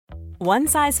One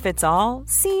size fits all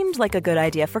seemed like a good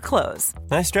idea for clothes.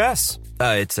 Nice dress.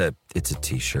 It's a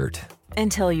t-shirt.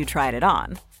 Until you tried it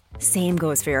on. Same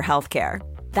goes for your healthcare.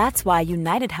 That's why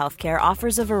United Healthcare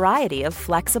offers a variety of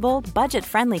flexible,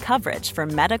 budget-friendly coverage for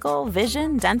medical,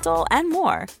 vision, dental, and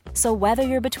more. So whether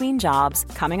you're between jobs,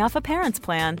 coming off a parent's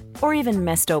plan, or even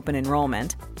missed open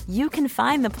enrollment, you can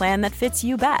find the plan that fits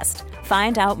you best.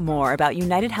 Find out more about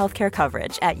United Healthcare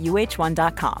coverage at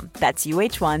uh1.com. That's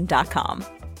uh1.com.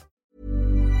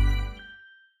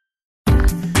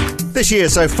 This year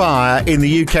so far in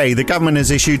the UK, the government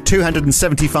has issued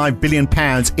 £275 billion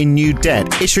in new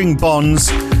debt, issuing bonds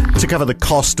to cover the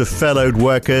cost of furloughed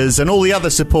workers and all the other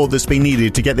support that's been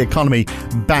needed to get the economy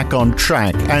back on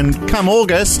track. And come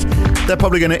August, they're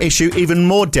probably going to issue even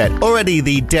more debt. Already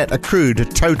the debt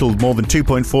accrued totaled more than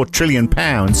 £2.4 trillion,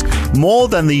 more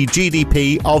than the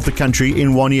GDP of the country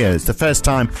in 1 year. It's the first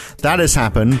time that has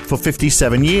happened for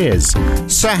 57 years.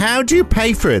 So how do you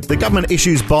pay for it? The government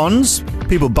issues bonds,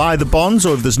 people buy the bonds,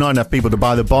 or if there's not enough people to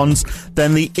buy the bonds,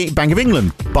 then the Bank of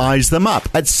England buys them up.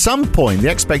 At some point, the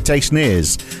expectation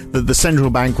is that the central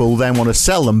bank will then want to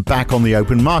sell them back on the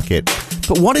open market.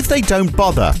 But what if they don't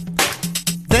bother?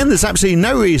 Then there's absolutely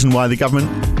no reason why the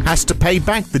government has to pay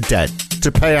back the debt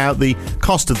to pay out the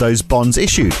cost of those bonds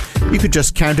issued. You could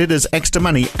just count it as extra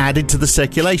money added to the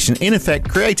circulation, in effect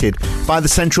created by the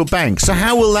central bank. So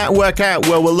how will that work out?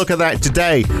 Well, we'll look at that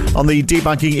today on the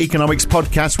Debunking Economics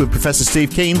podcast with Professor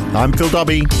Steve Keen. I'm Phil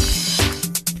Dobbie.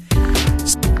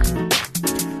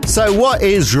 So what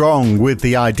is wrong with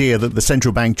the idea that the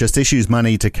central bank just issues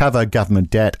money to cover government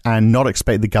debt and not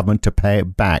expect the government to pay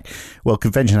it back? Well,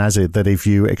 convention has it that if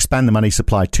you expand the money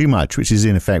supply too much, which is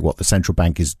in effect what the central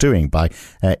bank is doing by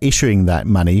issuing that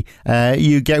money,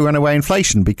 you get runaway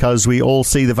inflation because we all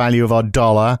see the value of our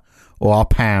dollar or our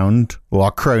pound or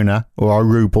our krona or our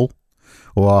ruble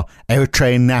or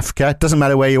Eritrean Nafka, doesn't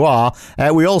matter where you are,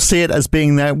 we all see it as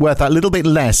being worth a little bit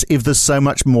less if there's so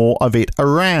much more of it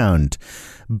around.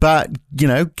 But, you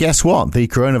know, guess what? The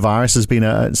coronavirus has been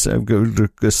a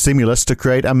stimulus to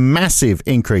create a massive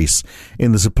increase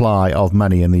in the supply of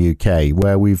money in the UK,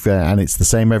 where we've, and it's the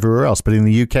same everywhere else, but in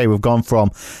the UK, we've gone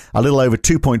from a little over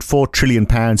 £2.4 trillion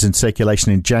in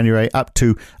circulation in January up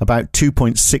to about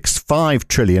 £2.65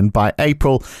 trillion by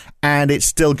April. And it's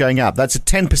still going up. That's a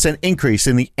 10% increase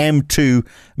in the M2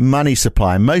 money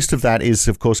supply. Most of that is,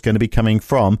 of course, going to be coming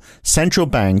from central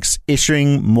banks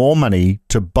issuing more money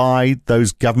to buy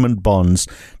those government bonds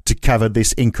to cover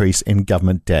this increase in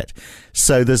government debt.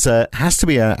 So has to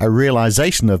be a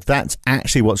realization of that's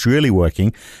actually what's really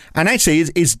working. And actually,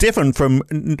 it's different from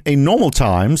in normal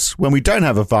times when we don't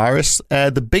have a virus.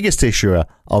 The biggest issuer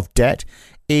of debt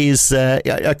is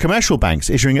commercial banks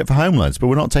issuing it for home loans, but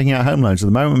we're not taking out home loans at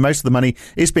the moment. Most of the money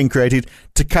is being created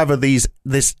to cover this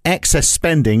excess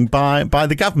spending by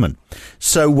the government.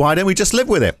 So why don't we just live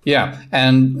with it? Yeah,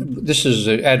 and this is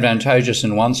advantageous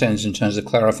in one sense in terms of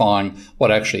clarifying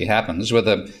what actually happens.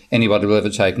 Whether anybody will ever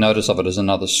take notice of it is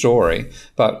another story.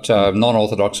 But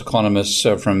non-orthodox economists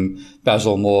from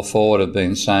Basil Moore forward have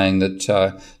been saying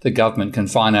that the government can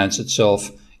finance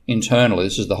itself internally.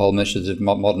 This is the whole message of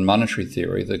modern monetary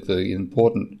theory, the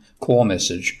important core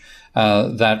message,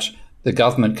 that the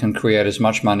government can create as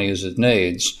much money as it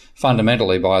needs,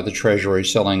 fundamentally by the Treasury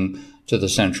selling to the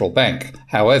central bank.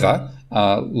 However,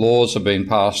 laws have been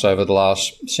passed over the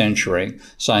last century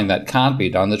saying that can't be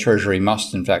done. The Treasury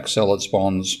must, in fact, sell its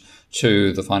bonds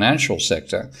to the financial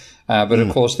sector. But of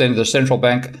course, then the central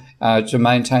bank, to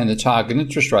maintain the target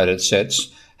interest rate it sets,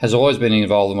 has always been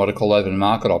involved in what are called open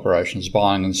market operations,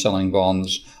 buying and selling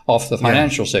bonds off the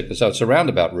financial sector. So it's a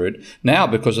roundabout route. Now,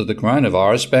 because of the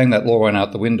coronavirus, bang, that law went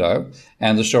out the window.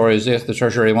 And the story is if the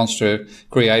Treasury wants to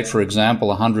create, for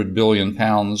example, £100 billion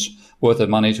worth of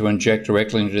money to inject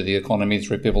directly into the economy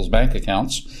through people's bank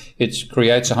accounts, it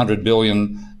creates £100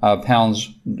 billion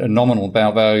nominal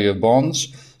value of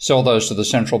bonds. Sell those to the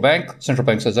central bank. Central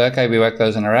bank says, okay, we work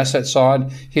those on our asset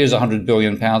side. Here's £100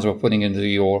 billion we're putting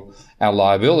into our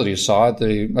liability side,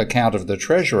 the account of the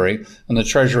Treasury, and the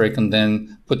Treasury can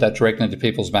then put that directly into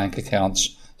people's bank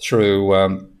accounts through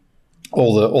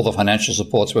all the financial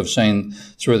supports we've seen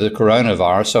through the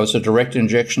coronavirus. So it's a direct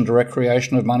injection, direct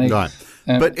creation of money. Right.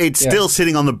 But it's still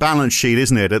sitting on the balance sheet,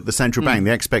 isn't it, at the central bank?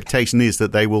 The expectation is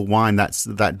that they will wind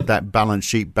that balance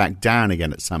sheet back down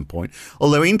again at some point.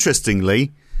 Although,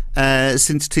 interestingly,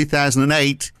 since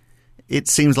 2008, it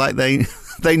seems like they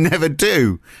never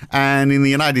do. And in the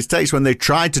United States, when they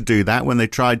tried to do that, when they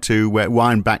tried to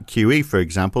wind back QE, for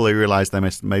example, they realized they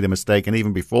made a mistake. And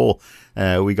even before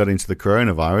we got into the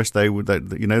coronavirus,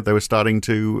 they were starting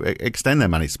to extend their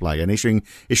money supply and issuing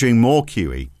more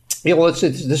QE. Yeah, well, this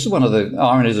is one of the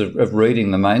ironies of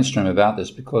reading the mainstream about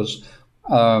this, because,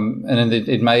 and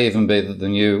it may even be that the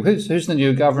new who's the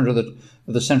new governor of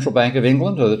the Central Bank of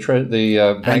England, or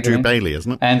the Andrew Bailey,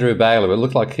 isn't it? Andrew Bailey. It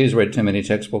looked like he's read too many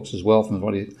textbooks as well, from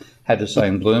what he had to say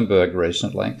in Bloomberg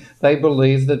recently. They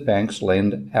believe that banks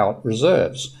lend out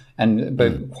reserves,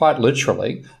 but quite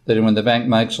literally, that when the bank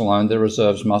makes a loan, the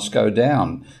reserves must go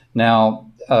down.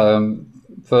 Now,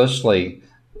 firstly,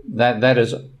 that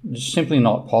is simply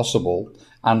not possible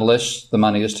unless the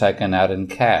money is taken out in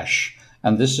cash.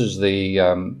 And this is the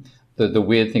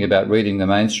weird thing about reading the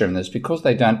mainstream. That's because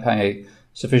they don't pay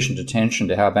sufficient attention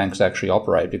to how banks actually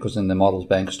operate, because in their models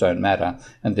banks don't matter,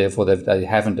 and therefore they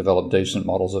haven't developed decent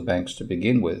models of banks to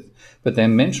begin with. But their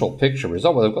mental picture is,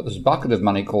 well, they've got this bucket of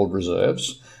money called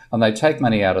reserves, and they take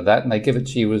money out of that and they give it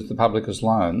to you as the public as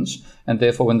loans, and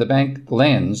therefore when the bank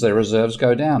lends, their reserves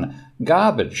go down.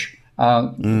 Garbage.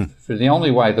 For the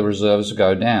only way the reserves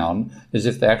go down is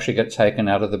if they actually get taken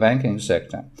out of the banking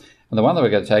sector. And the one that we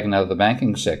get taken out of the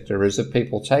banking sector is if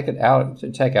people take out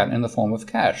in the form of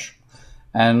cash.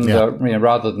 And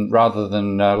rather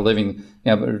than living,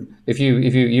 if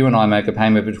you and I make a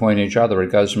payment between each other,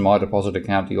 it goes from my deposit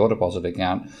account to your deposit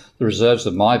account. The reserves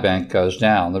of my bank goes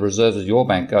down. The reserves of your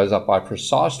bank goes up by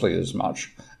precisely as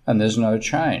much, and there's no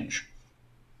change.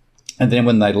 And then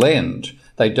when they lend,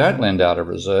 they don't lend out of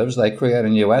reserves. They create a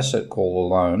new asset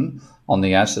called a loan on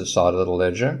the asset side of the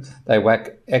ledger. They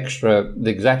whack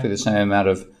exactly the same amount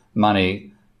of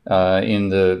money in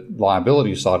the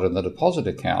liability side of the deposit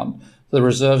account. The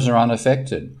reserves are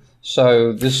unaffected.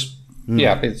 So this,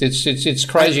 it's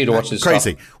crazy to watch this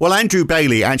crazy stuff. Well, Andrew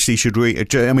Bailey actually should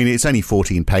read, I mean, it's only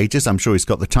 14 pages. I'm sure he's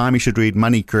got the time. He should read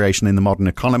Money Creation in the Modern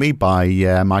Economy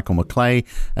by Michael Maclay,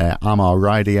 Amar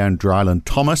Raidia and Dryland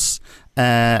Thomas.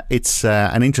 It's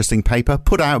an interesting paper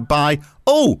put out by,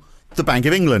 the Bank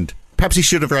of England. Perhaps he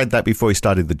should have read that before he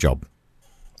started the job.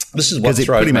 This is what it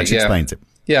pretty much explains it.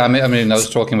 Yeah, I mean, I was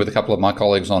talking with a couple of my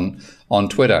colleagues on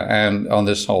Twitter and on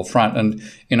this whole front, and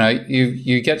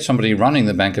you get somebody running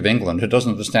the Bank of England who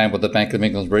doesn't understand what the Bank of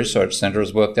England's research centre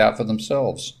has worked out for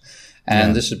themselves,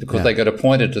 and this is because they got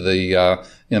appointed to the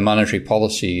Monetary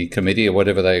Policy Committee, or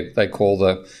whatever they call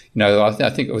the I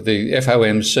think the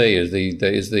FOMC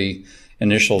is the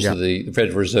initials of the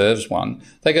Federal Reserve's one.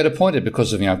 They get appointed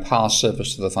because of past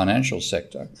service to the financial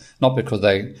sector, not because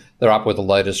they're up with the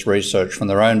latest research from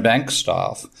their own bank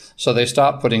staff. So they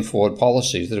start putting forward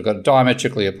policies that have got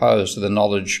diametrically opposed to the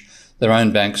knowledge their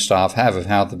own bank staff have of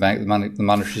how the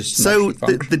monetary system actually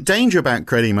functions. The danger about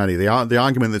creating money, the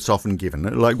argument that's often given,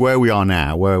 like where we are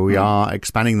now, where we are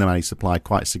expanding the money supply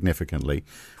quite significantly.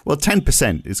 Well,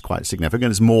 10% is quite significant.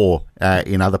 It's more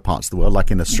in other parts of the world, like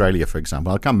in Australia, for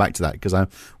example. I'll come back to that because I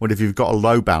wonder if you've got a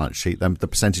low balance sheet, then the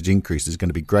percentage increase is going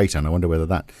to be greater, and I wonder whether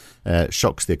that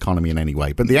shocks the economy in any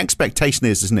way. But the expectation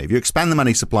is, isn't it, if you expand the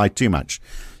money supply too much,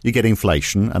 you get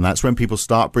inflation, and that's when people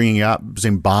start bringing up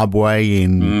Zimbabwe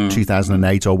in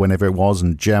 2008 or whenever it was,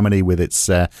 and Germany with its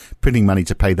printing money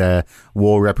to pay their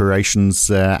war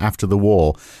reparations after the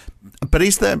war. But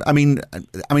is there? I mean,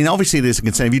 obviously there's a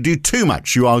concern. If you do too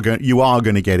much, you are going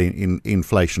to get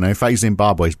inflation. In fact,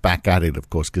 Zimbabwe's back at it,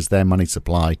 of course, because their money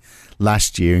supply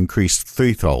last year increased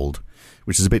threefold,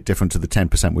 which is a bit different to the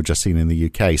 10% we've just seen in the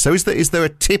UK. So is there a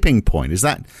tipping point? Is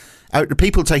that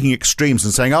people taking extremes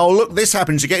and saying, "Oh, look, this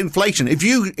happens, you get inflation. If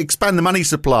you expand the money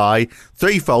supply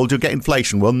threefold, you'll get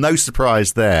inflation." Well, no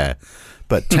surprise there.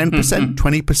 But 10%,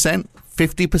 20%.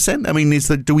 50%? I mean,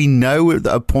 do we know at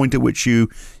a point at which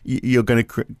you're going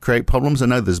to create problems? I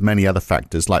know there's many other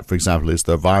factors, like, for example, is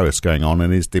the virus going on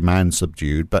and is demand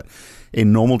subdued? But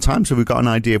in normal times, have we got an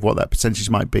idea of what that percentage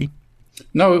might be?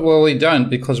 No, well, we don't,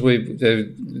 because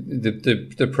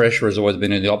the pressure has always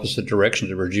been in the opposite direction,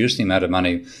 to reduce the amount of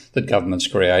money that governments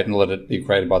create and let it be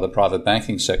created by the private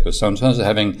banking sector. So in terms of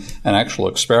having an actual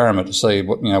experiment to see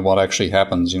what actually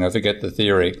happens, forget the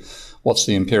theory. What's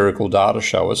the empirical data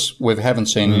show us? We haven't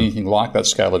seen anything like that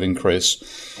scale of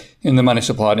increase in the money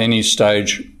supply at any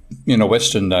stage in a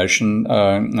Western nation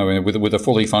with a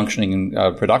fully functioning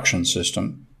production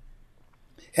system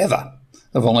ever.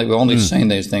 We've only seen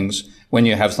these things when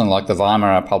you have something like the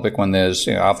Weimar Republic, when there's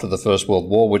after the First World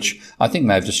War, which I think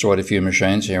may have destroyed a few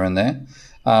machines here and there.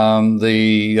 The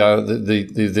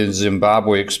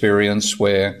Zimbabwe experience,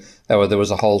 where there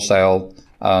was a wholesale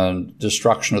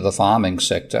destruction of the farming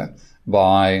sector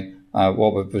by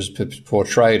what was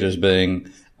portrayed as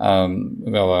being, I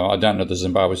don't know the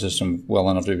Zimbabwe system well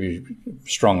enough to be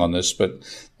strong on this, but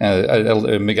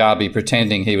Mugabe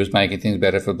pretending he was making things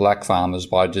better for black farmers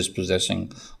by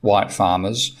dispossessing white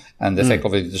farmers and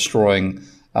effectively destroying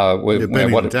We're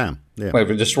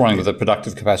destroying the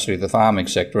productive capacity of the farming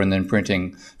sector and then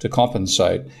printing to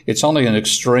compensate. It's only in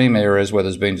extreme areas where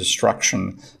there's been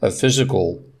destruction of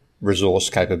physical resource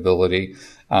capability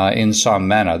in some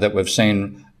manner that we've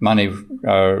seen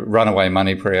runaway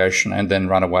money creation and then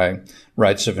runaway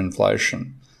rates of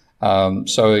inflation.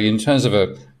 So in terms of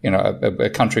a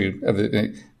country,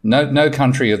 no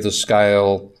country of the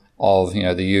scale of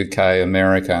the UK,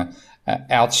 America,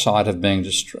 outside of being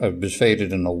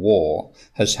defeated in a war,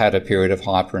 has had a period of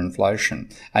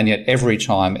hyperinflation. And yet every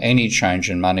time any change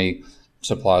in money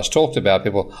supply is talked about,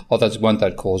 people, won't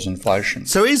that cause inflation?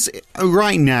 So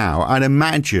right now, I'd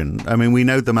imagine, we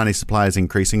know the money supply is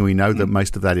increasing. We know that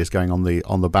most of that is going on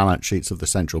the balance sheets of the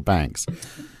central banks.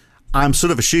 I'm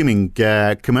sort of assuming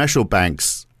commercial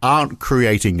banks aren't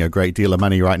creating a great deal of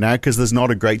money right now because there's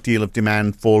not a great deal of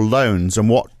demand for loans. And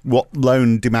what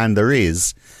loan demand there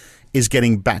is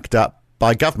getting backed up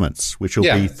by governments, which will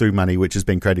be through money which has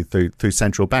been created through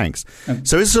central banks.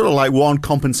 So it's sort of like one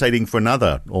compensating for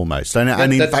another almost.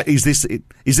 And in fact, is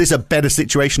this a better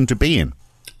situation to be in?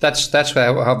 That's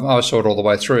how I saw it all the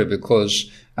way through,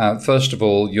 because first of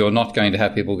all, you're not going to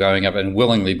have people going up and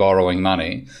willingly borrowing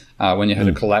money when you had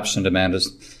a collapse in demand as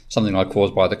something like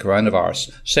caused by the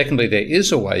coronavirus. Secondly, there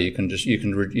is a way you can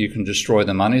destroy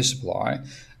the money supply,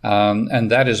 and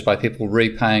that is by people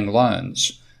repaying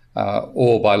loans.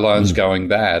 Or by loans going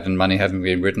bad and money having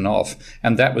been written off.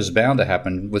 And that was bound to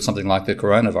happen with something like the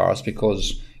coronavirus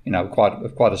because,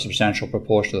 quite a substantial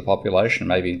proportion of the population,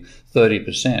 maybe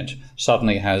 30%,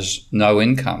 suddenly has no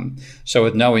income. So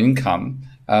with no income,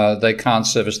 they can't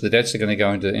service the debts. They're going to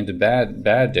go into bad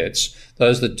debts.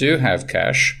 Those that do have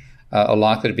cash are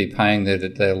likely to be paying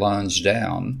their loans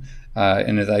down.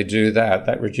 And if they do that,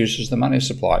 that reduces the money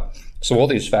supply. So all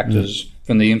these factors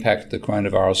from the impact of the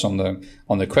coronavirus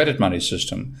on the credit money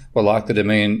system were likely to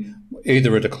mean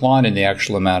either a decline in the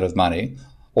actual amount of money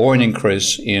or an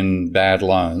increase in bad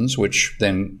loans, which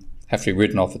then have to be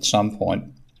written off at some point,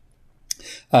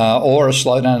 or a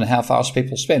slowdown in how fast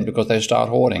people spend because they start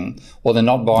hoarding or they're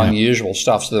not buying the usual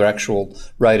stuff, so their actual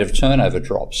rate of turnover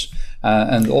drops.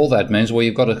 And all that means,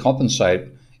 you've got to compensate.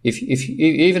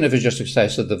 Even if it's just a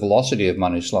case of the velocity of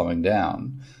money slowing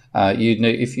down,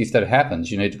 if that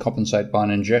happens, you need to compensate by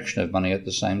an injection of money at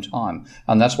the same time,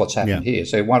 and that's what's happened here.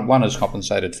 So one is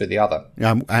compensated for the other.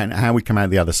 And how we come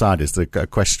out the other side is the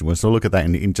question. We'll look at that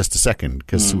in just a second,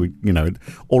 because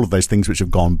all of those things which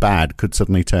have gone bad could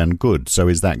suddenly turn good. So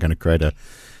is that going to create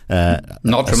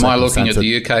not from my looking at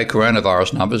the UK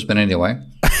coronavirus numbers, but anyway.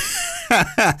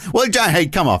 Well, hey,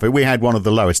 come off it. We had one of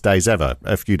the lowest days ever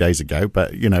a few days ago,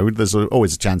 but there's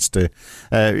always a chance to.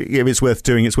 If it's worth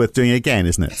doing, it's worth doing again,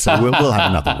 isn't it? So we'll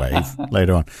have another wave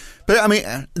later on. But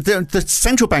the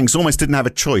central banks almost didn't have a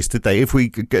choice, did they? If we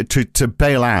to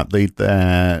bail out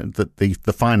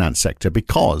the finance sector,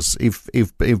 because if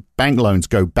bank loans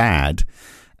go bad,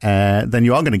 then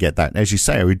you are going to get that, as you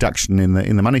say, a reduction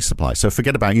in the money supply. So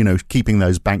forget about keeping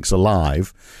those banks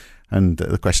alive. And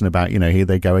the question about, here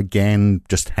they go again,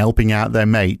 just helping out their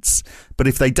mates. But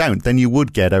if they don't, then you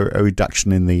would get a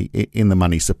reduction in the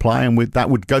money supply, and that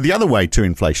would go the other way to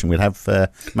inflation. We'd have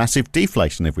massive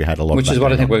deflation if we had a lot. Which is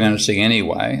what I think we're going to see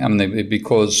anyway.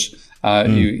 Because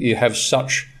you have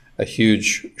such a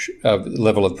huge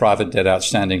level of private debt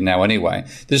outstanding now anyway.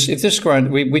 There's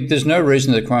no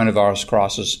reason the coronavirus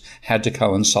crisis had to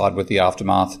coincide with the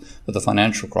aftermath of the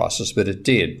financial crisis, but it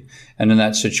did. And in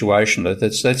that situation,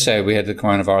 let's say we had the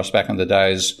coronavirus back in the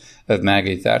days of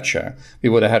Maggie Thatcher, we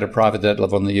would have had a private debt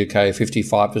level in the UK of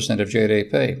 55% of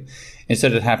GDP.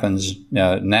 Instead, it happens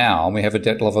now, we have a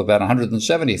debt level of about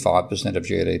 175% of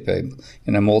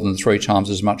GDP, more than 3 times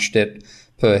as much debt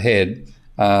per head.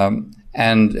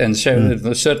 And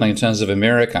certainly in terms of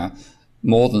America,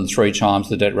 more than 3 times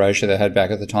the debt ratio they had back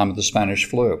at the time of the Spanish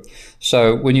flu.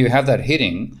 So when you have that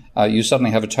hitting, you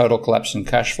suddenly have a total collapse in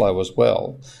cash flow as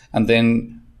well. And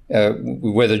then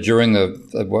whether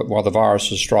while the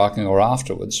virus is striking or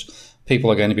afterwards,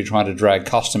 people are going to be trying to drag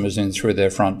customers in through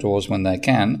their front doors when they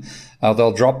can.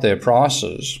 They'll drop their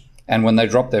prices. And when they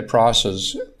drop their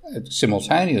prices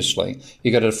simultaneously,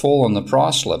 you get a fall on the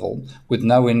price level with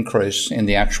no increase in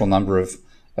the actual number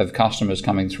of customers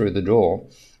coming through the door.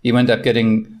 You end up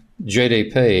getting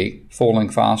GDP falling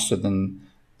faster than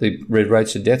the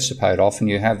rates of debts are paid off, and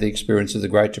you have the experience of the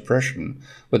Great Depression,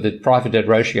 where the private debt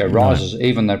ratio rises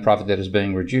even though private debt is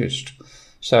being reduced.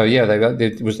 So,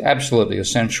 it was absolutely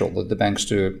essential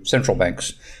that central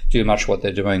banks do much what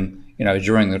they're doing,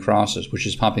 during the crisis, which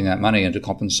is pumping that money in to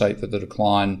compensate for the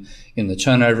decline in the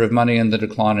turnover of money and the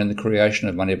decline in the creation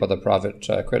of money by the private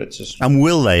credit system. And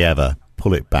will they ever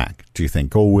pull it back, do you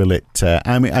think? Or will it,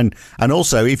 and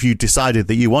also if you decided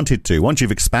that you wanted to, once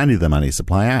you've expanded the money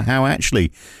supply, how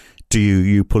actually do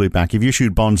you pull it back? If you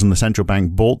issued bonds and the central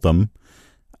bank bought them,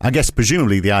 I guess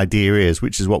presumably the idea is,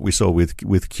 which is what we saw with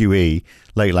QE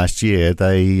late last year,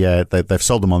 they've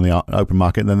sold them on the open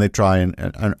market, and then they try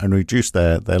and reduce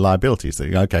their liabilities.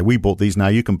 They, okay, we bought these, now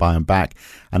you can buy them back,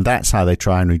 and that's how they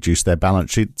try and reduce their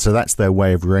balance sheet. So that's their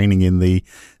way of reining in the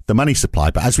money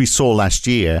supply. But as we saw last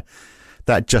year,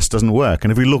 that just doesn't work.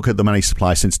 And if we look at the money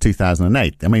supply since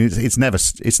 2008, I mean,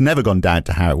 it's never gone down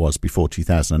to how it was before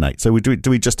 2008. So do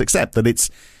we just accept that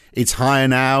it's higher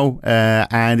now,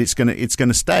 and it's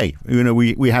gonna stay? You know,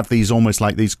 we have these almost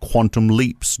like these quantum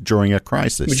leaps during a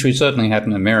crisis, which we certainly had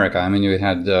in America. I mean, you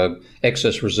had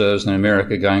excess reserves in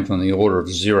America going from the order of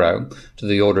 0 to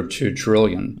the order of 2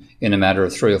 trillion in a matter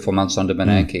of 3 or 4 months under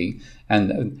Bernanke,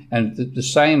 and the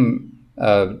same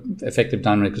effective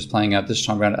dynamic is playing out this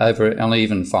time around only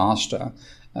even faster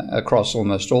across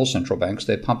almost all central banks.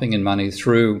 They're pumping in money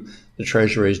through the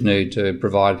Treasury's need to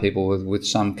provide people with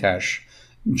some cash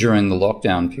during the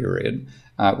lockdown period,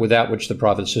 without which the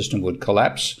private system would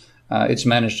collapse. It's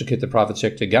managed to keep the private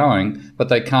sector going, but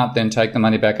they can't then take the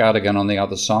money back out again on the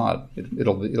other side.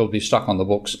 It'll be stuck on the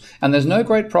books, and there's no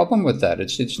great problem with that.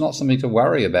 It's not something to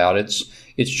worry about. It's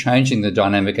changing the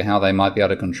dynamic of how they might be able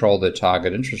to control their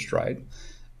target interest rate,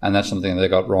 and that's something they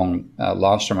got wrong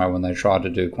last time when they tried to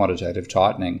do quantitative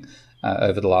tightening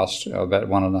over the last about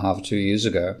 1.5 2 years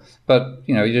ago. But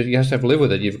you have to live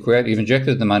with it. You've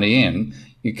injected the money in.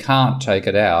 You can't take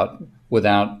it out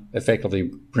without effectively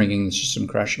bringing the system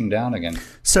crashing down again.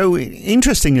 So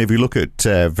interestingly, if you look at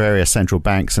various central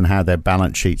banks and how their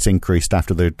balance sheets increased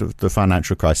after the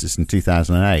financial crisis in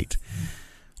 2008,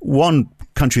 one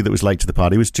country that was late to the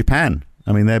party was Japan.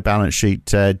 I mean, their balance sheet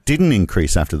didn't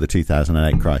increase after the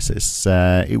 2008 crisis.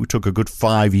 It took a good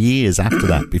 5 years after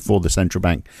that before the central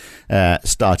bank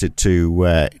started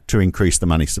to increase the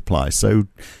money supply. So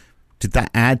did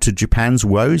that add to Japan's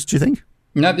woes, do you think?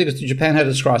 No, because Japan had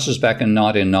its crisis back in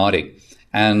 1990.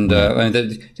 And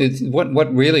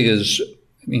what really is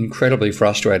incredibly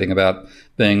frustrating about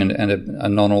being a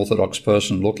non-orthodox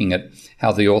person looking at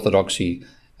how the orthodoxy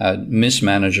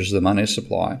mismanages the money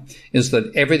supply is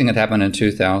that everything that happened in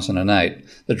 2008,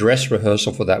 the dress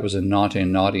rehearsal for that was in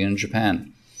 1990 in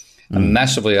Japan. A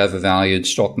massively overvalued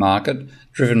stock market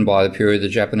driven by the period the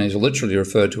Japanese literally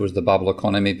referred to as the bubble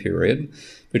economy period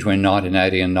between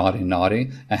 1980 and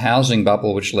 1990, a housing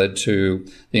bubble which led to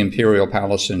the Imperial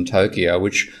Palace in Tokyo,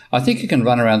 which I think you can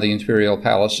run around the Imperial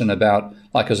Palace in about,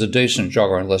 like as a decent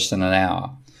jogger, in less than an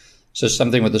hour. So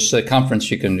something with a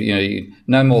circumference you can,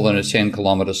 no more than a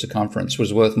 10-kilometre circumference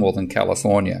was worth more than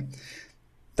California.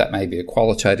 That may be a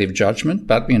qualitative judgment,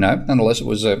 but, nonetheless, it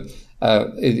was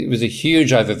a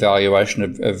huge overvaluation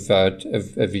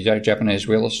of Japanese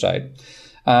real estate.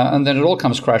 And then it all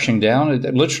comes crashing down.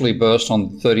 It literally burst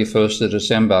on 31st of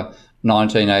December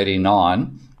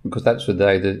 1989, because that's the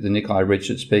day the Nikkei reached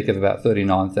its peak of about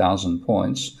 39,000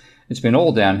 points. It's been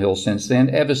all downhill since then.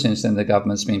 Ever since then, the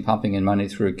government's been pumping in money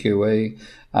through QE,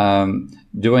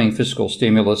 doing fiscal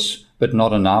stimulus, but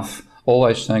not enough,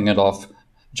 always turning it off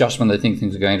just when they think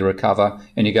things are going to recover,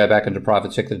 and you go back into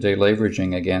private sector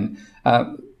deleveraging again.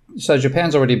 So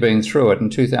Japan's already been through it. In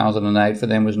 2008, for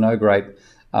them was no great...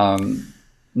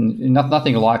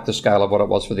 nothing like the scale of what it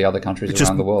was for the other countries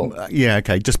around the world.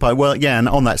 And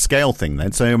on that scale thing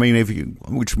then. So, I mean,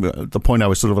 the point I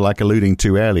was sort of like alluding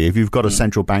to earlier, if you've got a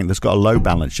central bank that's got a low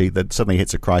balance sheet that suddenly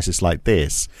hits a crisis like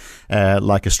this,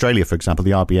 like Australia, for example,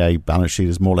 the RBA balance sheet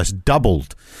has more or less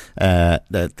doubled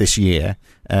this year.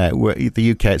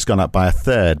 The UK, it's gone up by a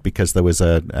third because there was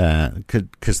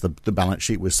because the balance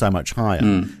sheet was so much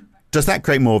higher. Does that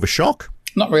create more of a shock?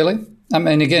 Not really. I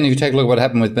mean, again, if you take a look at what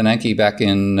happened with Bernanke back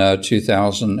in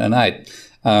 2008,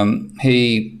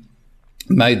 he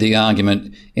made the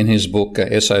argument in his book,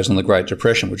 Essays on the Great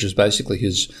Depression, which is basically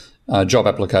his job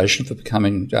application for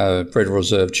becoming Federal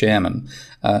Reserve Chairman.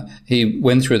 He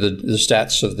went through the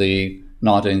stats of the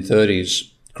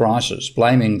 1930s crisis,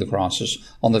 blaming the crisis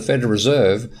on the Federal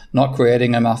Reserve not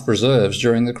creating enough reserves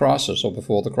during the crisis or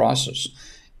before the crisis.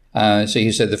 So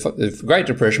he said the Great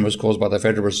Depression was caused by the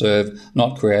Federal Reserve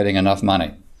not creating enough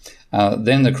money.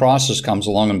 Then the crisis comes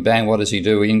along and bang, what does he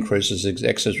do? He increases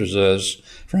excess reserves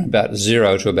from about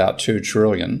 0 to about 2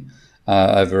 trillion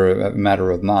over a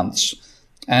matter of months.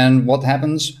 And what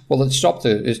happens? Well, it stopped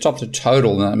a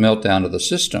total meltdown of the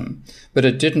system, but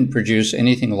it didn't produce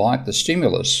anything like the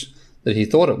stimulus that he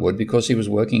thought it would, because he was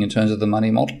working in terms of the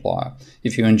money multiplier.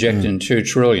 If you inject in 2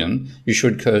 trillion, you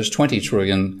should curse 20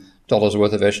 trillion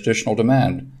worth of additional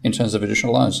demand in terms of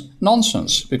additional loans.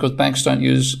 Nonsense, because banks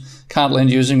can't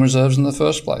lend using reserves in the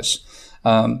first place.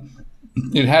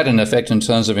 It had an effect in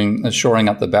terms of shoring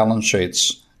up the balance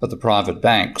sheets of the private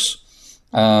banks,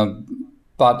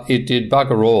 but it did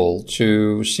bugger all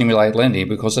to stimulate lending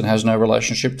because it has no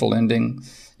relationship to lending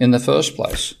in the first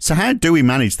place. So how do we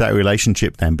manage that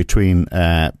relationship then between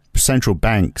central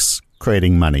banks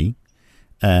creating money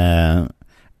and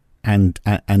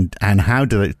how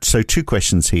do they, so two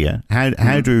questions here.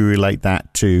 How do we relate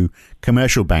that to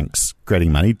commercial banks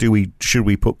creating money? Should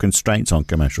we put constraints on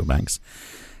commercial banks?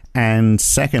 And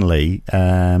secondly,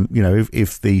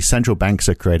 if the central banks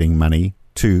are creating money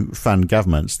to fund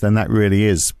governments, then that really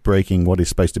is breaking what is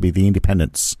supposed to be the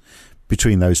independence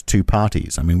between those two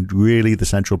parties. I mean, really, the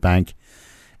central bank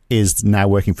is now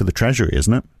working for the Treasury,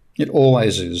 isn't it? It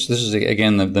always is. This is,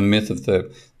 again, the myth of the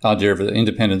idea of an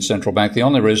independent central bank. The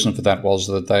only reason for that was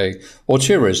that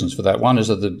two reasons for that. One is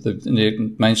that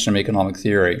the mainstream economic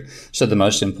theory said the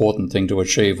most important thing to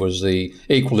achieve was the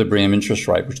equilibrium interest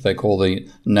rate, which they call the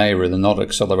NAIRA, the not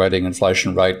accelerating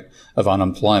inflation rate of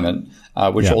unemployment,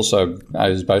 which also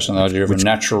is based on the idea of a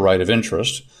natural rate of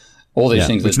interest. All these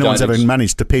things which that no one's ever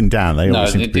managed to pin down. They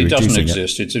always seem to be reducing it. Doesn't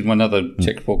exist. It's another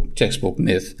textbook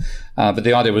myth. But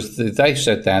the idea was that if they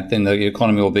said that, then the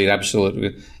economy will be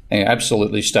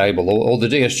absolutely stable. All the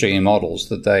DSGE models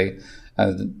that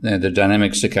the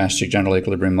dynamic stochastic general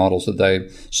equilibrium models that they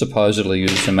supposedly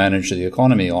use to manage the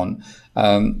economy on,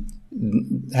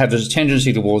 have a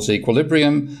tendency towards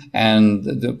equilibrium,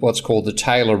 and what's called the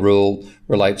Taylor rule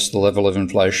relates the level of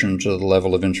inflation to the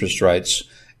level of interest rates.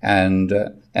 And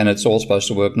it's all supposed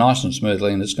to work nice and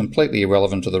smoothly, and it's completely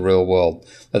irrelevant to the real world.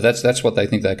 But that's what they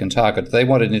think they can target. They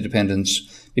wanted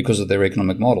independence because of their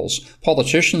economic models.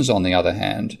 Politicians, on the other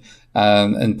hand,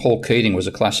 and Paul Keating was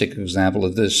a classic example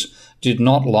of this, did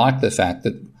not like the fact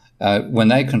that when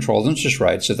they controlled interest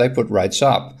rates, if they put rates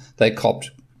up, they copped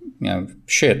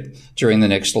shit during the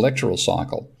next electoral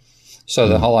cycle. So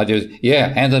the whole idea is,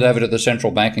 hand it over to the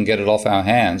central bank and get it off our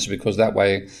hands, because that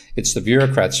way it's the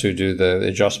bureaucrats who do the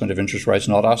adjustment of interest rates,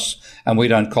 not us, and we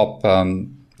don't cop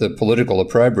the political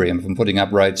opprobrium from putting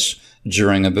up rates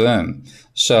during a boom.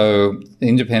 So the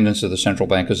independence of the central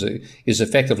bank is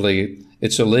effectively,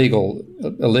 it's a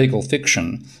legal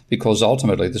fiction, because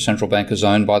ultimately the central bank is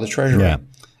owned by the Treasury. Yeah.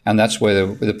 And that's where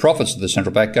the profits of the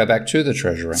central bank go back to the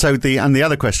Treasury. So the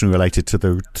other question related to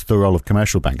the role of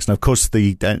commercial banks. Now, of course, so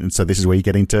this is where you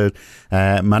get into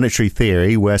monetary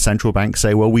theory, where central banks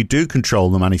say, well, we do control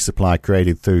the money supply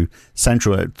created through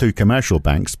commercial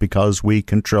banks because we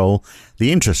control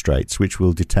the interest rates, which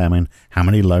will determine how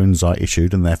many loans are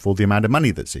issued and therefore the amount of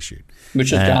money that's issued.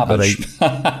 Which is garbage.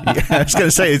 I was going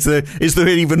to say, is there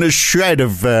even a shred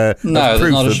of proof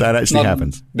that actually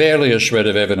happens? Barely a shred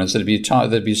of evidence. There'd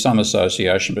be some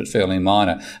association, but fairly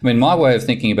minor. I mean, my way of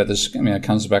thinking about this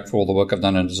comes back for all the work I've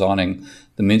done in designing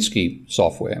the Minsky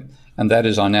software. And that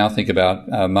is, I now think about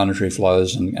monetary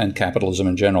flows and capitalism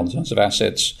in general in terms of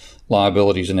assets,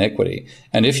 liabilities, and equity.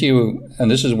 And this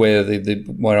is where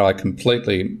where I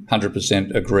completely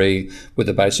 100% agree with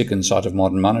the basic insight of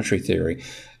modern monetary theory.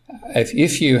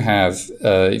 If you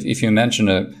imagine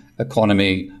an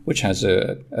economy which has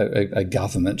a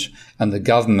government, and the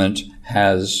government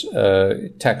has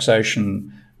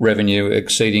taxation revenue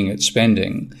exceeding its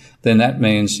spending, then that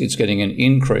means it's getting an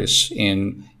increase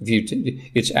in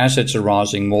its assets are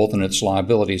rising more than its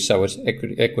liabilities, so its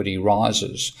equity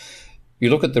rises. You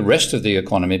look at the rest of the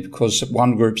economy, because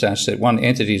one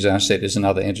entity's asset is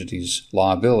another entity's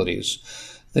liabilities.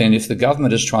 Then if the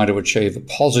government is trying to achieve a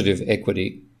positive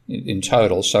equity in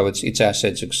total, so its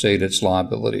assets exceed its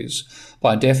liabilities,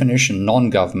 by definition,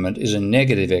 non-government is a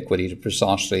negative equity to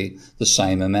precisely the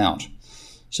same amount.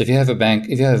 So if you have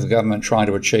a government trying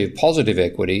to achieve positive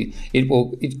equity,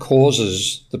 it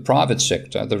causes the private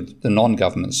sector, the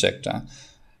non-government sector,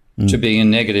 to be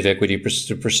in negative equity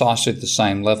to precisely the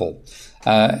same level.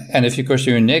 And if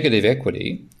you're in negative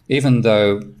equity, even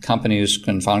though companies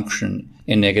can function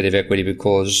in negative equity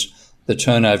because the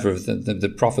turnover of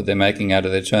the profit they're making out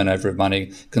of their turnover of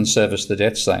money can service the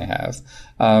debts they have,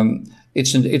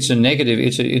 it's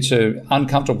an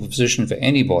uncomfortable position for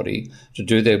anybody to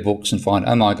do their books and find,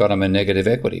 oh my God, I'm in negative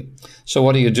equity. So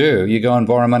what do? You go and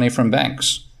borrow money from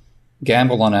banks,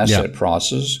 gamble on asset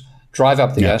prices, drive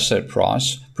up the asset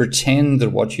price, pretend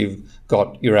that what you've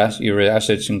got, your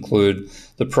assets include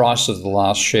the price of the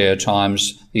last share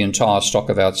times the entire stock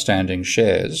of outstanding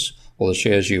shares, or the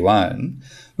shares you own,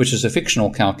 which is a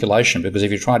fictional calculation, because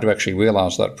if you tried to actually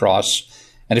realise that price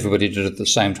and everybody did it at the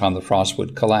same time, the price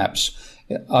would collapse.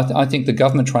 I think the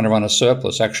government trying to run a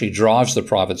surplus actually drives the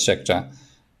private sector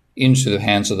into the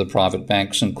hands of the private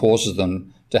banks and causes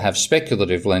them to have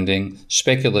speculative lending,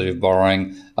 speculative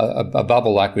borrowing, a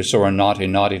bubble like we saw in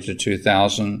 1990 to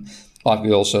 2000, like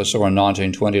we also saw in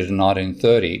 1920 to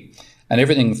 1930. And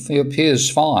everything appears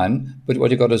fine, but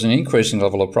what you've got is an increasing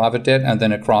level of private debt and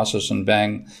then a crisis, and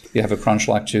bang, you have a crunch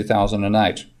like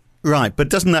 2008. Right, but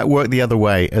doesn't that work the other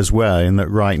way as well? In that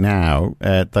right now,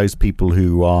 those people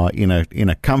who are in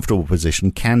a comfortable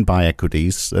position can buy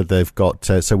equities. They've got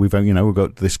so we've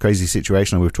got this crazy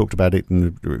situation, and we've talked about it in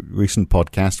the recent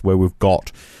podcast, where we've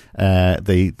got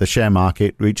the share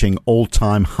market reaching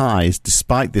all-time highs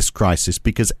despite this crisis,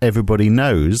 because everybody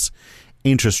knows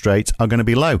interest rates are going to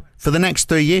be low for the next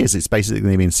 3 years. It's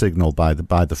basically been signaled by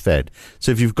the Fed.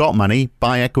 So if you've got money,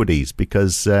 buy equities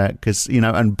because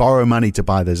and borrow money to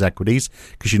buy those equities,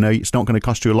 because it's not going to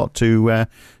cost you a lot to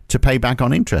pay back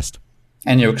on interest.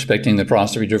 And you're expecting the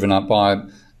price to be driven up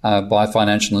by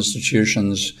financial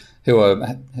institutions who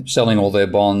are selling all their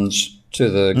bonds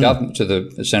to the government, to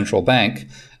the central bank.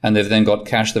 And they've then got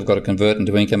cash they've got to convert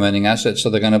into income-earning assets,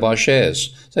 so they're going to buy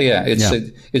shares. So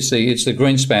it's the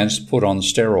Greenspans put on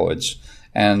steroids,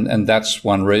 and that's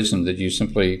one reason that you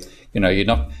simply you're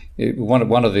not.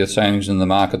 One of the sayings in the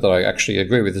market that I actually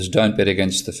agree with is don't bet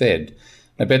against the Fed.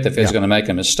 I bet the Fed's going to make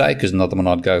a mistake is another one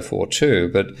I'd go for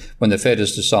too. But when the Fed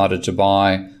has decided to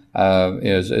buy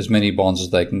as many bonds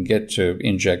as they can get to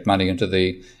inject money into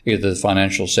either the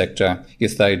financial sector,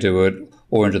 if they do it,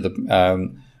 or into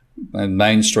the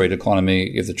Main Street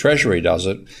economy, if the Treasury does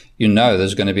it,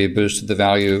 there's going to be a boost to the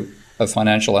value of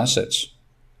financial assets.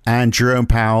 And Jerome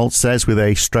Powell says with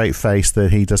a straight face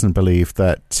that he doesn't believe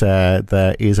that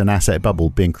there is an asset bubble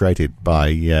being created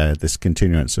by this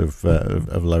continuance of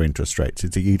low interest rates.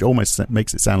 He almost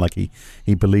makes it sound like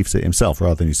he believes it himself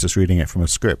rather than he's just reading it from a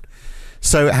script.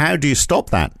 So how do you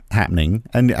stop that happening?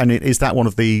 And is that one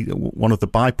of the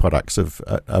byproducts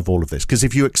of all of this? Because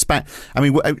if you expand, I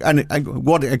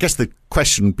guess the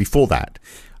question before that,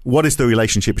 what is the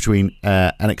relationship between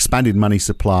an expanded money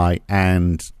supply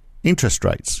and interest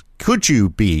rates? Could you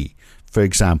be, for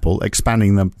example,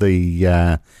 expanding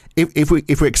if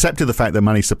we accepted the fact that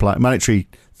monetary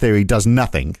theory does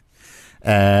nothing,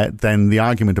 then the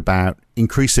argument about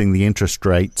increasing the interest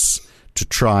rates to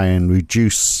try and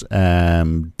reduce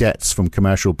debts from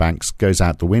commercial banks goes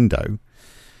out the window.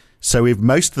 So if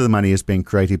most of the money is being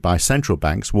created by central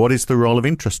banks, what is the role of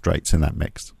interest rates in that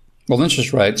mix? Well,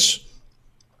 interest rates,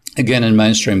 again, in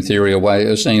mainstream theory,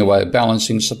 are seeing a way of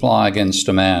balancing supply against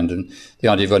demand. And the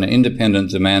idea of an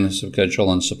independent demand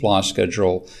schedule and supply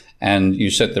schedule, and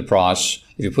you set the price.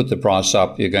 If you put the price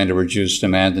up, you're going to reduce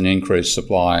demand and increase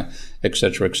supply, et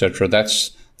cetera, et cetera.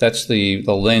 That's the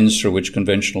lens through which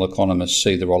conventional economists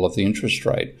see the role of the interest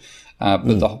rate.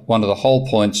 But one of the whole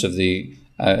points of the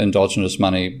endogenous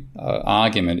money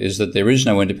argument is that there is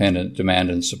no independent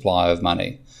demand and supply of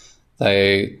money.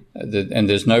 And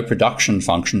there's no production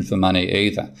function for money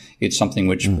either. It's something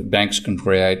which banks can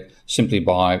create simply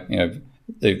by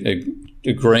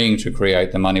agreeing to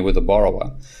create the money with the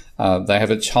borrower. They have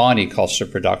a tiny cost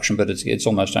of production, but it's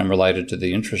almost unrelated to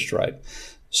the interest rate.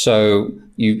 So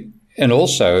and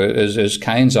also, as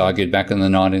Keynes argued back in the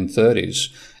 1930s,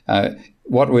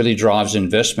 what really drives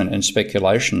investment and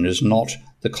speculation is not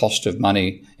the cost of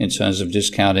money in terms of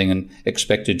discounting and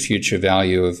expected future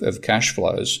value of cash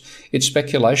flows. It's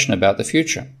speculation about the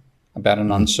future, about an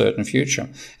uncertain future.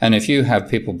 And if you have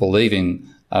people believing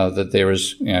that that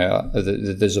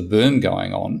there's a boom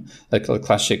going on, the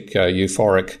classic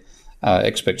euphoric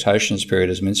expectations period,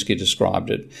 as Minsky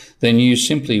described it, then you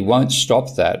simply won't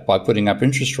stop that by putting up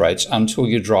interest rates until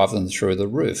you drive them through the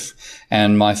roof.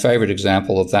 And my favourite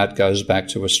example of that goes back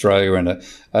to Australia and a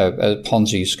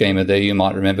Ponzi schemer there you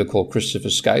might remember called Christopher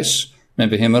Skase.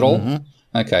 Remember him at all? Mm-hmm.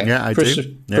 Okay. Yeah, I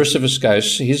do. Yeah. Christopher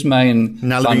Skase, his main...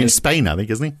 Now living in Spain, I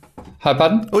think, isn't he?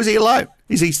 Pardon? Oh, is he alive?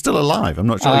 Is he still alive? I'm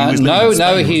not sure.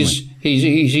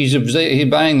 He's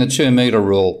obeying the 2 metre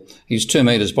rule. He's 2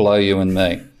 metres below you and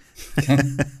me.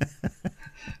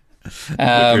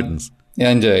 Yeah,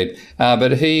 indeed.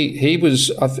 But he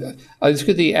was, I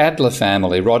think the Adler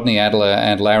family, Rodney Adler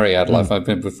and Larry Adler, I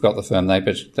forgot the firm they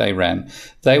ran.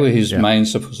 They were his main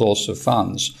source of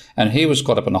funds. And he was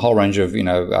caught up in a whole range of,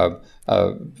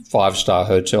 5-star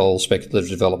hotel speculative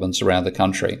developments around the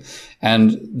country.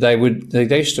 And they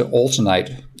used to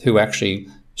alternate who actually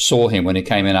saw him when he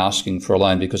came in asking for a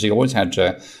loan, because he always had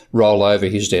to roll over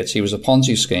his debts. He was a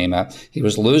Ponzi schemer. He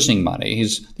was losing money.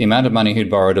 The amount of money he'd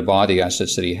borrowed to buy the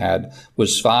assets that he had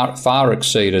was far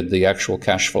exceeded the actual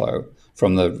cash flow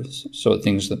from the sort of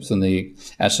things from the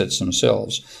assets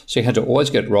themselves. So you had to always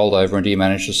get rolled over until you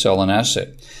managed to sell an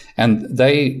asset. And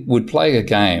they would play a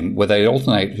game where they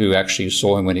alternate who actually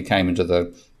saw him when he came into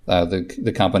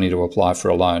the company to apply for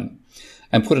a loan,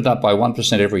 and put it up by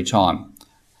 1% every time,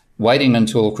 waiting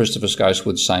until Christopher Skose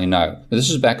would say no. Now, this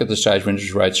is back at the stage when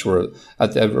interest rates were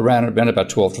around about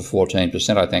 12 to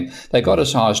 14%, I think. They got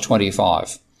as high as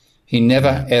 25. He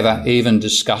never, ever even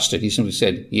discussed it. He simply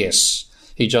said yes.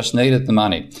 He just needed the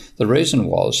money. The reason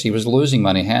was he was losing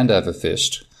money hand over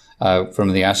fist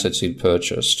from the assets he'd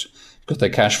purchased because the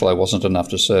cash flow wasn't enough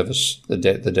to service the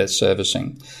debt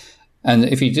servicing. And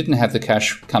if he didn't have the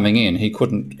cash coming in, he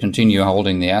couldn't continue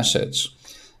holding the assets.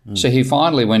 So he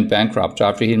finally went bankrupt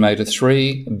after he'd made a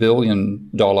 $3 billion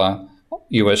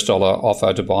US dollar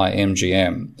offer to buy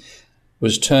MGM,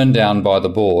 was turned down by the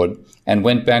board, and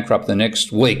went bankrupt the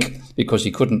next week because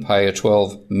he couldn't pay a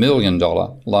 $12 million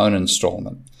loan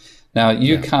installment. Now,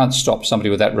 you can't stop somebody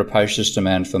with that rapacious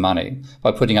demand for money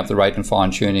by putting up the rate and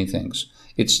fine-tuning things.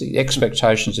 It's the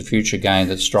expectations of future gain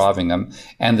that's driving them,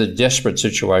 and the desperate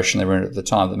situation they're in at the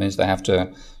time that means they have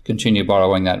to continue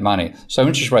borrowing that money. So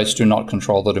interest rates do not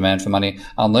control the demand for money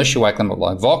unless you whack them up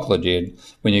like Volcker did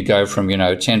when you go from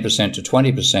 10% to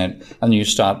 20% and you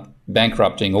start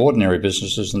bankrupting ordinary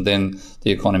businesses, and then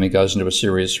the economy goes into a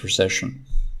serious recession.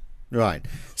 Right.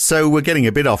 So we're getting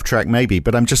a bit off track maybe,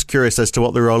 but I'm just curious as to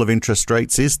what the role of interest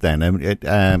rates is then.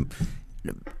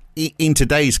 In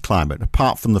today's climate,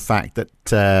 apart from the fact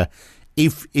that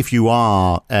if you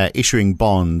are issuing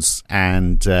bonds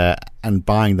and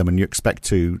buying them, and you expect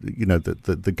to,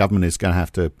 the government is going to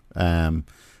have to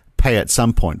pay at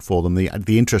some point for them,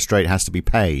 the interest rate has to be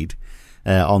paid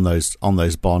on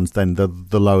those bonds. Then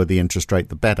the lower the interest rate,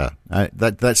 the better.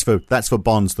 That's for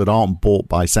bonds that aren't bought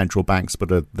by central banks but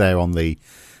are there on the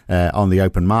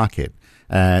open market.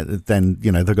 Then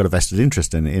they've got a vested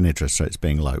interest in interest rates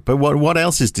being low. But what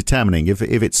else is determining if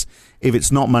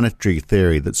it's not monetary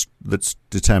theory that's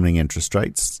determining interest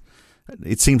rates?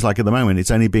 It seems like at the moment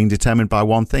it's only being determined by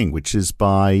one thing, which is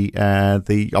by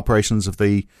the operations of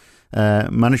the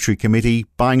monetary committee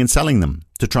buying and selling them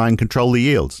to try and control the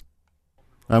yields.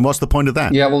 And what's the point of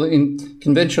that? Yeah, well, in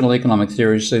conventional economic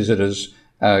theory sees it as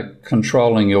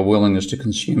controlling your willingness to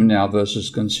consume now versus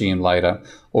consume later,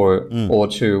 or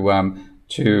to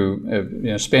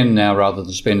spend now rather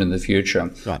than spend in the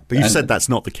future. Right, but you said that's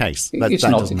not the case. It's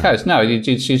not the case. No,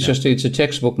 it's a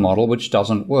textbook model which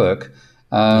doesn't work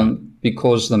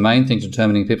because the main thing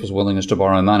determining people's willingness to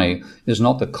borrow money is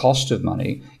not the cost of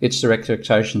money; it's their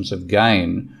expectations of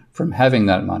gain from having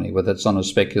that money, whether it's on a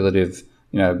speculative,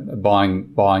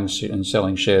 buying and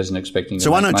selling shares and expecting.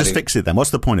 So why not just fix it then? What's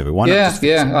the point of it? Why not just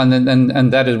fix it?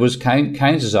 And that was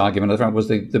Keynes's argument. I think was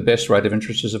the best rate of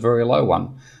interest is a very low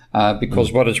one.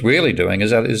 Because what it's really doing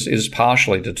is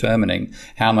partially determining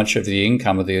how much of the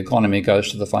income of the economy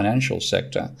goes to the financial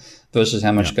sector versus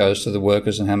how much goes to the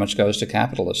workers and how much goes to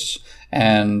capitalists.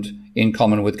 And in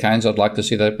common with Keynes, I'd like to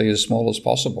see that be as small as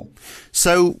possible.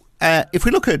 So if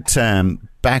we look at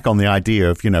back on the idea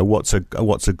of what's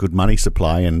a good money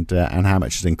supply and how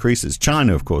much it increases,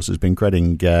 China, of course, has been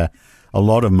creating a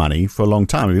lot of money for a long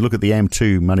time. If you look at the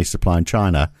M2 money supply in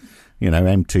China,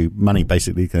 M2 money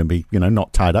basically can be,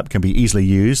 not tied up, can be easily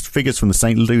used. Figures from the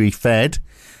St. Louis Fed,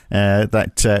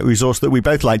 that resource that we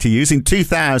both like to use. In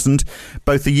 2000,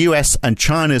 both the US and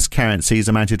China's currencies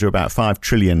amounted to about $5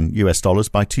 trillion US.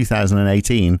 By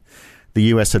 2018, the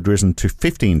US had risen to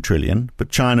 15 trillion, but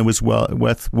China was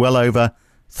worth well over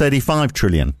 35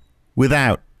 trillion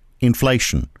without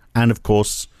inflation. And of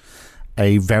course,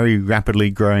 a very rapidly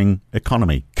growing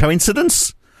economy.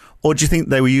 Coincidence? Or do you think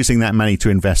they were using that money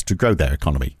to invest to grow their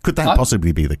economy? Could that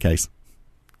possibly be the case?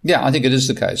 Yeah, I think it is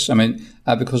the case. I mean,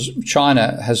 because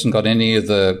China hasn't got any of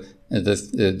the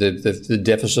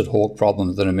deficit hawk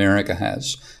problem that America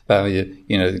has.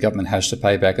 The government has to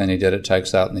pay back any debt it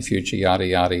takes out in the future, yada,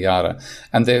 yada, yada.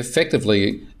 And they're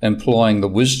effectively employing the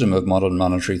wisdom of modern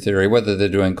monetary theory, whether they're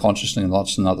doing consciously or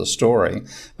not's another story.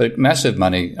 But massive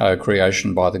money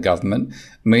creation by the government,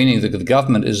 meaning that the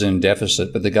government is in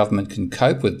deficit, but the government can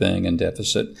cope with being in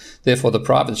deficit. Therefore, the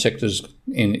private sector's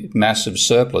in massive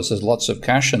surplus. There's lots of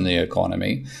cash in the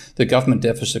economy. The government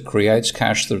deficit creates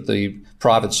cash that the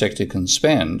private sector can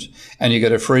spend, and you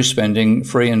get a free spending,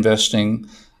 free investing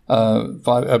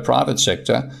a private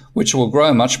sector, which will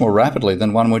grow much more rapidly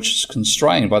than one which is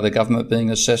constrained by the government being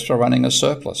assessed for running a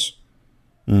surplus.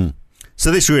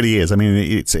 So this really is,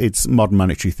 it's modern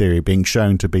monetary theory being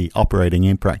shown to be operating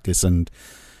in practice, and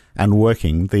and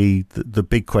working, the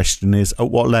big question is at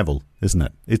what level, isn't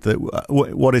it?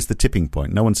 What is the tipping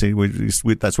point? No one seems.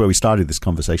 That's where we started this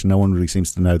conversation. No one really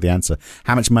seems to know the answer.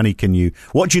 How much money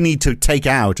what do you need to take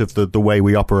out of the way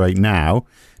we operate now?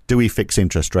 Do we fix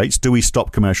interest rates? Do we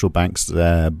stop commercial banks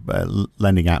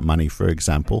lending out money, for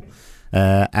example?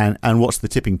 And what's the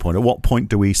tipping point? At what point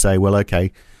do we say, well,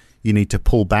 okay, you need to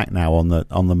pull back now on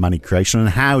the money creation, and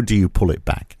how do you pull it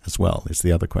back as well? Is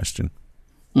the other question.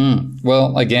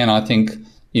 Well, again, I think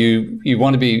you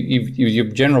want to be your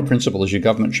general principle is your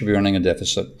government should be running a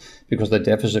deficit, because the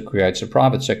deficit creates a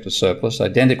private sector surplus,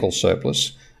 identical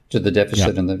surplus to the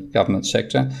deficit in the government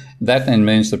sector. That then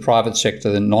means the private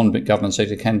sector, the non-government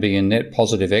sector, can be in net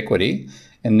positive equity.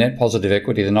 In net positive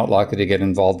equity, they're not likely to get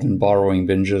involved in borrowing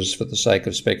binges for the sake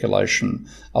of speculation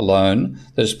alone.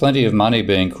 There's plenty of money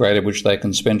being created which they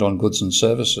can spend on goods and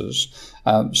services.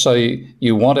 So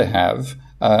you want to have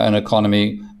an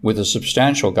economy with a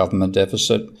substantial government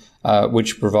deficit,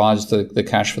 which provides the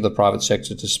cash for the private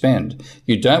sector to spend.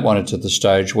 You don't want it to the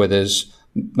stage where there's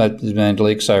demand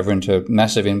leaks over into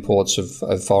massive imports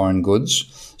of foreign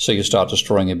goods, so you start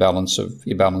destroying your balance of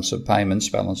payments,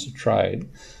 balance of trade,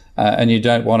 and you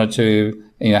don't want it to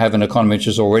have an economy which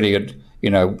is already at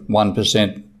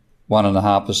 1%,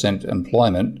 1.5%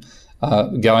 employment,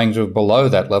 going to below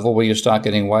that level where you start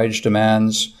getting wage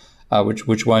demands,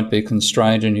 which won't be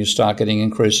constrained, and you start getting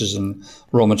increases in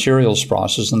raw materials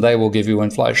prices, and they will give you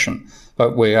inflation.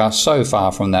 But we are so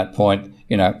far from that point.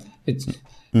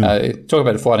 Talk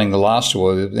about fighting the last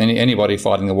war. Anybody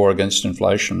fighting the war against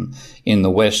inflation in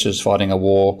the West is fighting a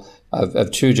war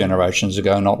of 2 generations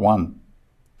ago, not one.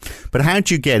 But how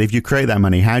do you if you create that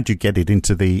money, how do you get it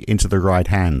into the right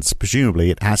hands? Presumably,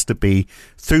 it has to be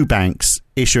through banks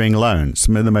issuing loans.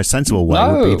 I mean, the most sensible way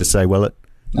would be to say,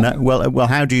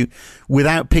 how do you,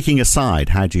 without picking a side,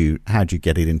 how do you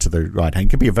get it into the right hand? It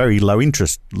could be a very low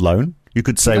interest loan. You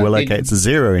could say, it's a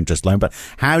zero interest loan, but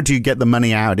how do you get the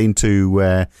money out into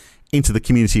the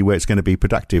community where it's going to be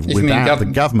productive without the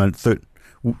government?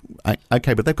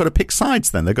 Okay, but they've got to pick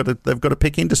sides. Then they've got to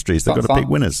pick industries. They've got to pick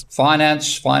winners.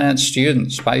 Finance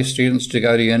students, pay students to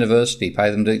go to university,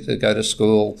 pay them to go to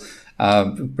school.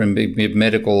 Paying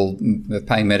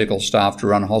medical staff to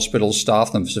run hospitals,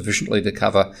 staff them sufficiently to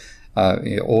cover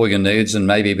all your needs, and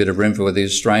maybe a bit of room for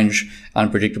these strange,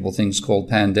 unpredictable things called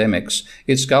pandemics.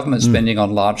 It's government spending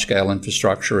on large-scale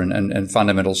infrastructure and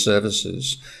fundamental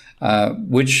services,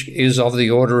 which is of the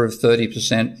order of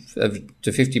 30%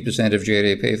 to 50% of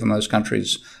GDP for most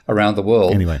countries around the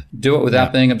world. Anyway, do it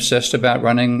without being obsessed about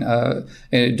running.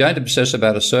 Don't obsess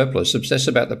about a surplus. Obsess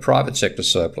about the private sector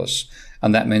surplus.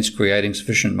 And that means creating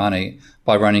sufficient money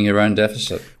by running your own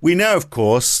deficit. We know, of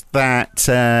course, that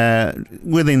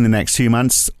within the next few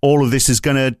months, all of this is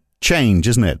going to change,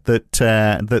 isn't it?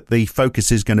 That the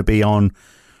focus is going to be on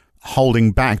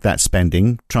holding back that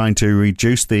spending, trying to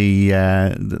reduce the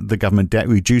government debt,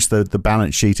 reduce the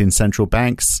balance sheet in central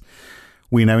banks.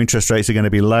 We know interest rates are going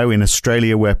to be low in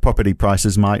Australia, where property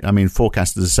prices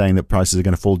forecasters are saying that prices are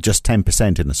going to fall just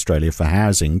 10% in Australia for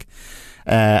housing.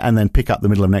 And then pick up the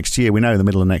middle of next year. We know in the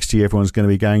middle of next year, everyone's going to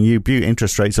be going,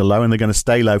 interest rates are low, and they're going to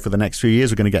stay low for the next few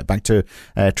years. We're going to get back to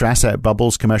asset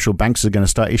bubbles. Commercial banks are going to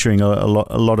start issuing a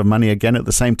lot of money again at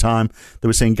the same time that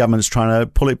we're seeing governments trying to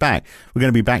pull it back. We're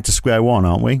going to be back to square one,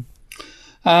 aren't we?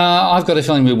 I've got a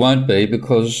feeling we won't be,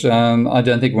 because I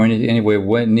don't think we're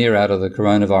anywhere near out of the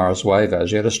coronavirus wave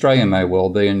as yet. Australia may well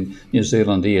be, and New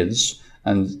Zealand is,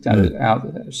 and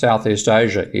Southeast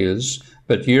Asia is.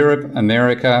 But Europe,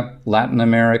 America, Latin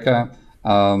America,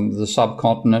 the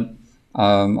subcontinent,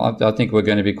 I think we're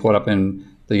going to be caught up in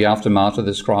the aftermath of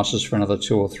this crisis for another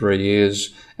 2 or 3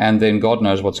 years. And then God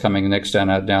knows what's coming next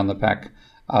down the pack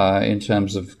in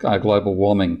terms of global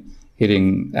warming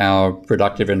hitting our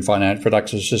productive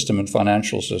system and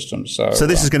financial system. So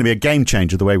this is going to be a game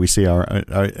changer, the way we see our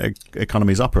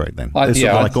economies operate then.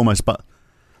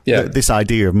 This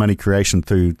idea of money creation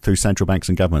through central banks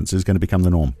and governments is going to become the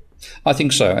norm. I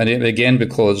think so. And again,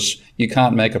 because you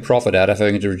can't make a profit out of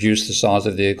having to reduce the size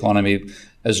of the economy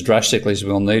as drastically as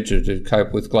we'll need to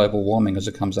cope with global warming as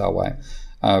it comes our way.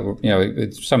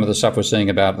 Some of the stuff we're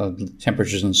seeing about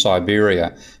temperatures in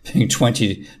Siberia being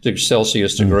 20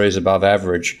 Celsius degrees above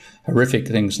average, horrific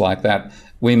things like that,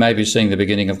 we may be seeing the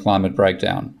beginning of climate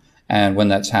breakdown. And when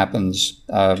that happens,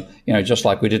 just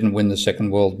like we didn't win the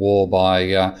Second World War by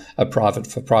a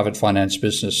private finance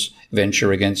business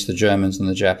venture against the Germans and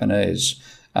the Japanese,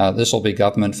 this will be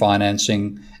government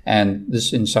financing. And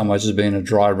this, in some ways, has been a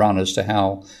dry run as to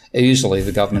how easily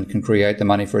the government can create the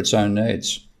money for its own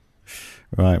needs.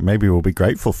 Right. Maybe we'll be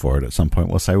grateful for it at some point.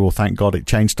 We'll say, well, thank God it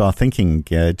changed our thinking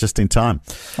just in time.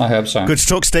 I hope so. Good to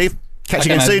talk, Steve. Catch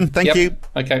you again soon. Thank you.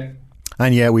 Okay.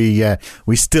 And yeah,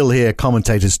 we still hear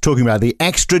commentators talking about the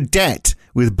extra debt,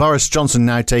 with Boris Johnson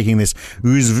now taking this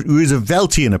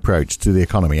Rooseveltian approach to the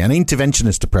economy, an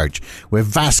interventionist approach, where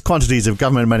vast quantities of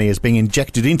government money is being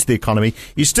injected into the economy.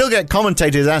 You still get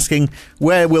commentators asking,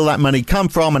 where will that money come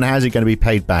from and how is it going to be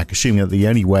paid back, assuming that the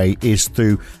only way is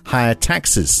through higher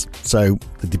taxes. So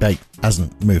the debate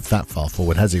hasn't moved that far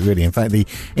forward, has it really? In fact, the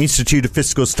Institute of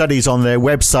Fiscal Studies on their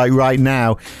website right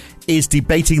now is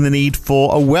debating the need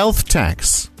for a wealth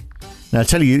tax. Now, I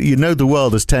tell you, you know the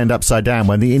world has turned upside down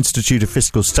when the Institute of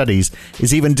Fiscal Studies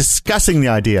is even discussing the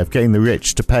idea of getting the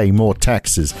rich to pay more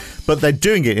taxes. But they're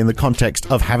doing it in the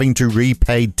context of having to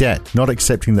repay debt, not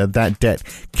accepting that debt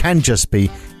can just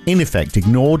be, in effect,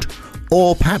 ignored,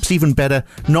 or perhaps even better,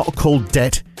 not called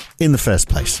debt in the first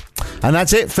place. And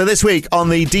that's it for this week on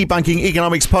the Debunking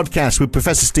Economics podcast with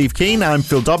Professor Steve Keen. I'm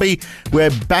Phil Dobbie. We're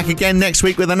back again next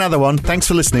week with another one. Thanks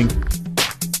for listening.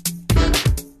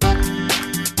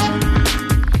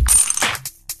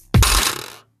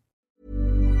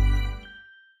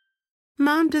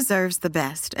 Mom deserves the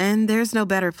best, and there's no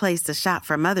better place to shop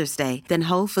for Mother's Day than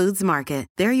Whole Foods Market.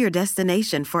 They're your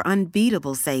destination for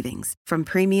unbeatable savings, from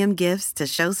premium gifts to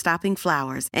show-stopping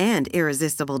flowers and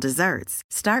irresistible desserts.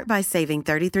 Start by saving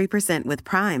 33% with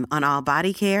Prime on all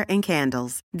body care and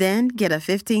candles. Then get a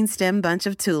 15-stem bunch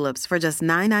of tulips for just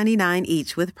 $9.99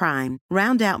 each with Prime.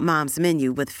 Round out Mom's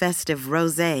menu with festive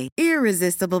rosé,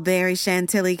 irresistible berry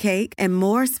chantilly cake, and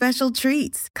more special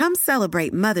treats. Come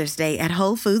celebrate Mother's Day at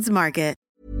Whole Foods Market.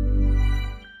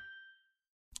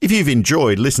 If you've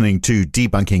enjoyed listening to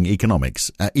Debunking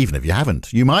Economics, even if you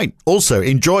haven't, you might also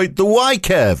enjoy The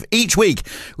Y-Curve. Each week,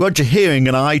 Roger Hearing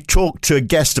and I talk to a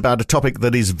guest about a topic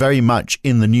that is very much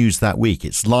in the news that week.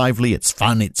 It's lively, it's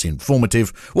fun, it's informative.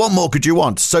 What more could you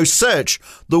want? So search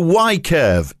The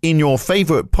Y-Curve in your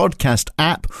favourite podcast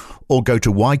app or go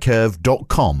to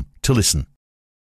ycurve.com to listen.